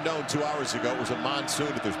 You wouldn't have known 2 hours ago it was a monsoon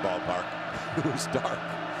at this ballpark. It was dark.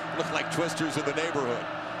 Looked like twisters in the neighborhood.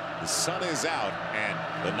 The sun is out,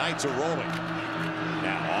 and the Knights are rolling.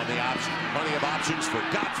 Now on the option. Plenty of options for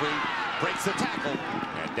Godfrey. Breaks the tackle,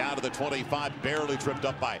 and down to the 25, barely tripped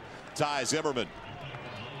up by Ty Zimmerman.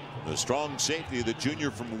 The strong safety, the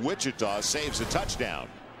junior from Wichita, saves a touchdown.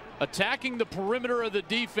 Attacking the perimeter of the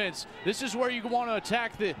defense. This is where you want to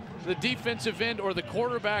attack the defensive end or the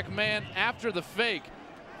quarterback man after the fake.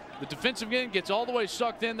 The defensive end gets all the way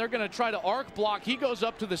sucked in. They're going to try to arc block. He goes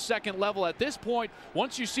up to the second level. At this point,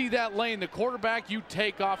 once you see that lane, the quarterback, you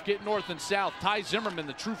take off, get north and south. Ty Zimmerman,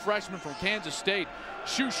 the true freshman from Kansas State,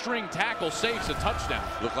 shoestring tackle, saves a touchdown.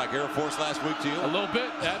 Looked like Air Force last week to you? A little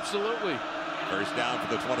bit, absolutely. First down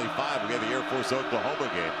for the 25. We had the Air Force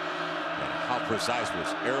Oklahoma game. And how precise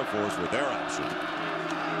was Air Force with their option?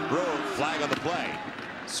 Brewer, flag on the play.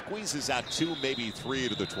 Squeezes out 2, maybe 3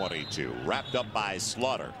 to the 22. Wrapped up by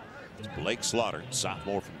Slaughter. It's Blake Slaughter,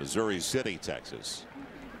 sophomore from Missouri City, Texas.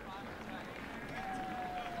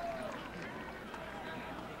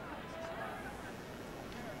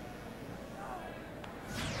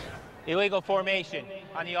 Illegal formation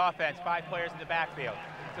on the offense. 5 players in the backfield.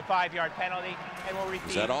 It's a 5-yard penalty, and we'll repeat.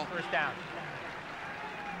 Is that all? First down.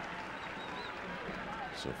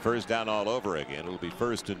 So first down all over again. It'll be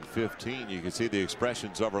 1st and 15. You can see the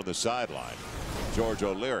expressions over on the sideline. George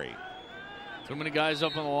O'Leary. Too many guys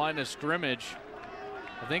up on the line of scrimmage.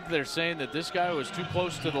 I think they're saying that this guy was too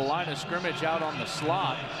close to the line of scrimmage out on the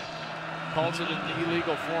slot. Calls it an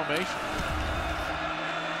illegal formation.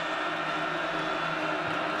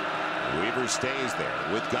 Weaver stays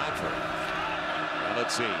there with Godfrey. Now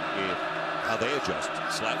let's see how they adjust.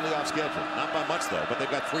 Slightly off schedule. Not by much, though, but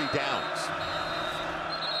they've got 3 downs.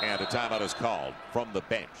 And a timeout is called from the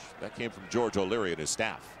bench. That came from George O'Leary and his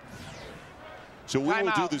staff. So we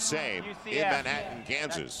will do the same UCF. in Manhattan,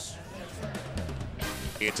 Kansas.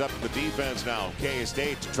 It's up to the defense now,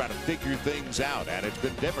 K-State, to try to figure things out. And it's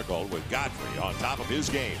been difficult with Godfrey on top of his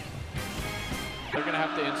game. They're going to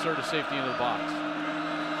have to insert a safety into the box.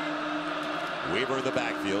 Weaver in the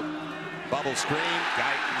backfield. Bubble screen.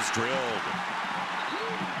 Guyton's drilled.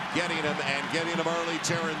 Getting him early,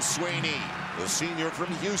 Terrence Sweeney, the senior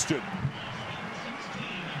from Houston.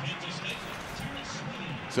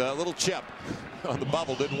 So a little chip on the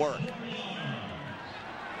bubble didn't work.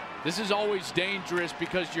 This is always dangerous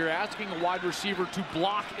because you're asking a wide receiver to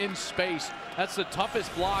block in space. That's the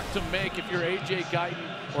toughest block to make if you're A.J.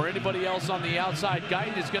 Guyton or anybody else on the outside.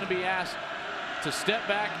 Guyton is going to be asked to step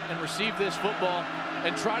back and receive this football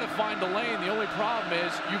and try to find the lane. The only problem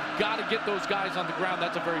is you've got to get those guys on the ground.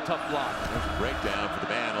 That's a very tough block. There's a breakdown for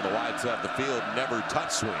the man on the wide side of the field. Never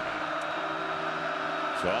touched Sweeney.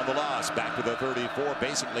 So on the loss, back to the 34,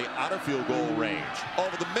 basically out of field goal range.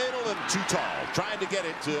 Over the middle and too tall. Trying to get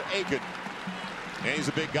it to Aiken. And he's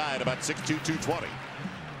a big guy at about 6'2", 220.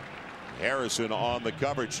 Harrison on the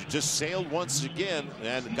coverage. Just sailed once again,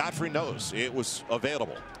 and Godfrey knows it was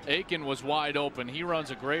available. Aiken was wide open. He runs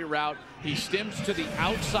a great route. He stems to the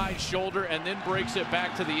outside shoulder and then breaks it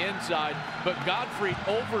back to the inside. But Godfrey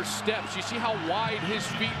oversteps. You see how wide his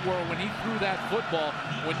feet were when he threw that football.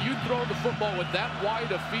 When you throw the football with that wide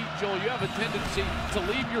of feet, Joel, you have a tendency to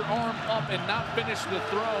leave your arm up and not finish the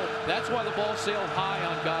throw. That's why the ball sailed high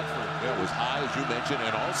on Godfrey. It was high, as you mentioned,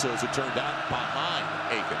 and also, as it turned out, behind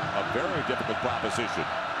Aiken. A very difficult proposition.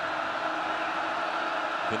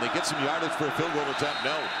 Can they get some yardage for a field goal attempt?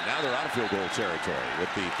 No. Now they're out of field goal territory with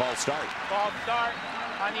the false start. False start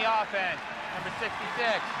on the offense. Number 66.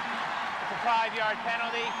 It's a 5-yard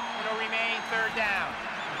penalty. It'll remain 3rd down.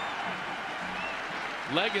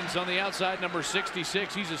 Leggins on the outside, number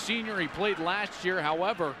 66. He's a senior. He played last year.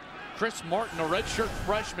 However, Chris Martin, a redshirt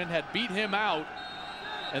freshman, had beat him out.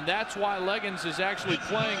 And that's why Leggins is actually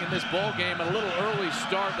playing in this ball game at a little early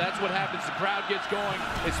start. That's what happens. The crowd gets going.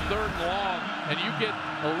 It's 3rd and long, and you get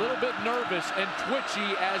a little bit nervous and twitchy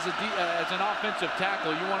as an offensive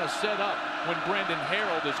tackle. You want to set up when Brandon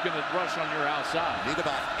Harold is going to rush on your outside. Need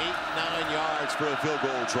about 8-9 yards for a field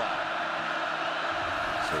goal try.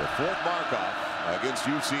 So the 4th mark-off against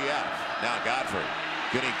UCF. Now Godfrey.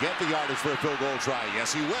 Can he get the yardage for a field goal try?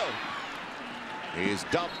 Yes, he will. He's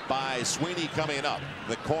dumped by Sweeney coming up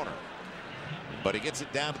the corner, but he gets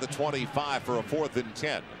it down to the 25 for a 4th and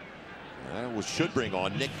 10. That should bring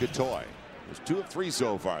on Nick Gatoy. There's 2 of 3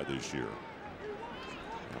 so far this year.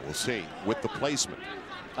 And we'll see with the placement.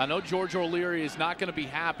 I know George O'Leary is not going to be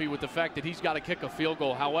happy with the fact that he's got to kick a field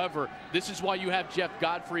goal. However, this is why you have Jeff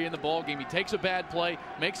Godfrey in the ballgame. He takes a bad play,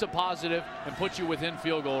 makes a positive, and puts you within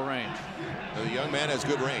field goal range. Now, the young man has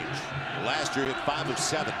good range. Last year, hit 5 of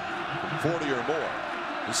 7 from 40 or more.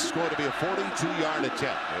 This is going to be a 42-yard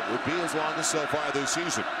attempt. It would be as long as so far this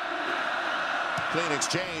season. Clean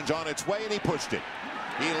exchange on its way, and he pushed it.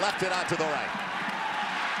 He left it out to the right.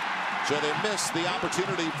 So they missed the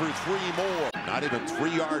opportunity for 3 more. Not even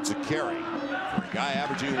 3 yards a carry for a guy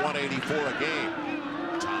averaging 184 a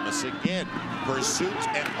game. Thomas again. Pursuit,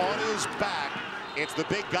 and on his back, it's the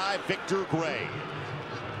big guy, Victor Gray.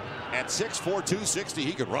 At 6'4", 260,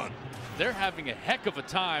 he can run. They're having a heck of a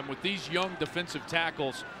time with these young defensive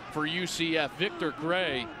tackles for UCF. Victor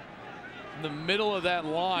Gray in the middle of that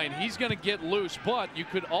line. He's going to get loose, but you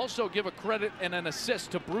could also give a credit and an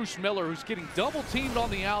assist to Bruce Miller, who's getting double teamed on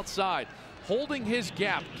the outside, holding his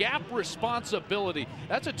gap responsibility.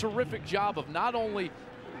 That's a terrific job of not only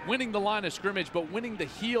winning the line of scrimmage, but winning the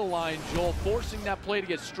heel line, Joel, forcing that play to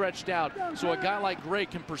get stretched out so a guy like Gray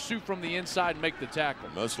can pursue from the inside and make the tackle.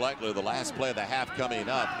 Most likely the last play of the half coming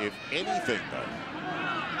up. If anything, though,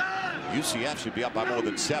 UCF should be up by more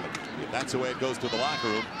than 7. If that's the way it goes to the locker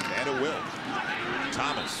room, and it will.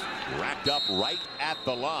 Thomas racked up right at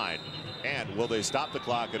the line. And will they stop the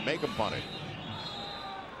clock and make him punt it?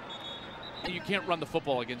 You can't run the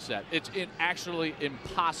football against that. It's actually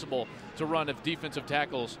impossible to run if defensive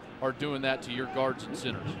tackles are doing that to your guards and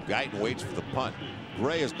centers. Guyton waits for the punt.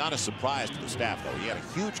 Gray is not a surprise to the staff, though. He had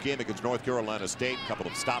a huge game against North Carolina State, a couple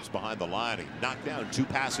of stops behind the line. He knocked down 2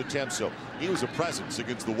 pass attempts, so he was a presence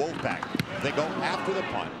against the Wolfpack. They go after the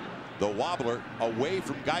punt. The wobbler away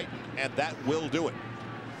from Guyton, and that will do it.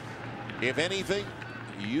 If anything,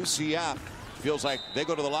 UCF feels like they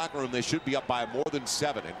go to the locker room, they should be up by more than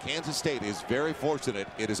 7, and Kansas State is very fortunate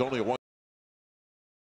it is only a 1.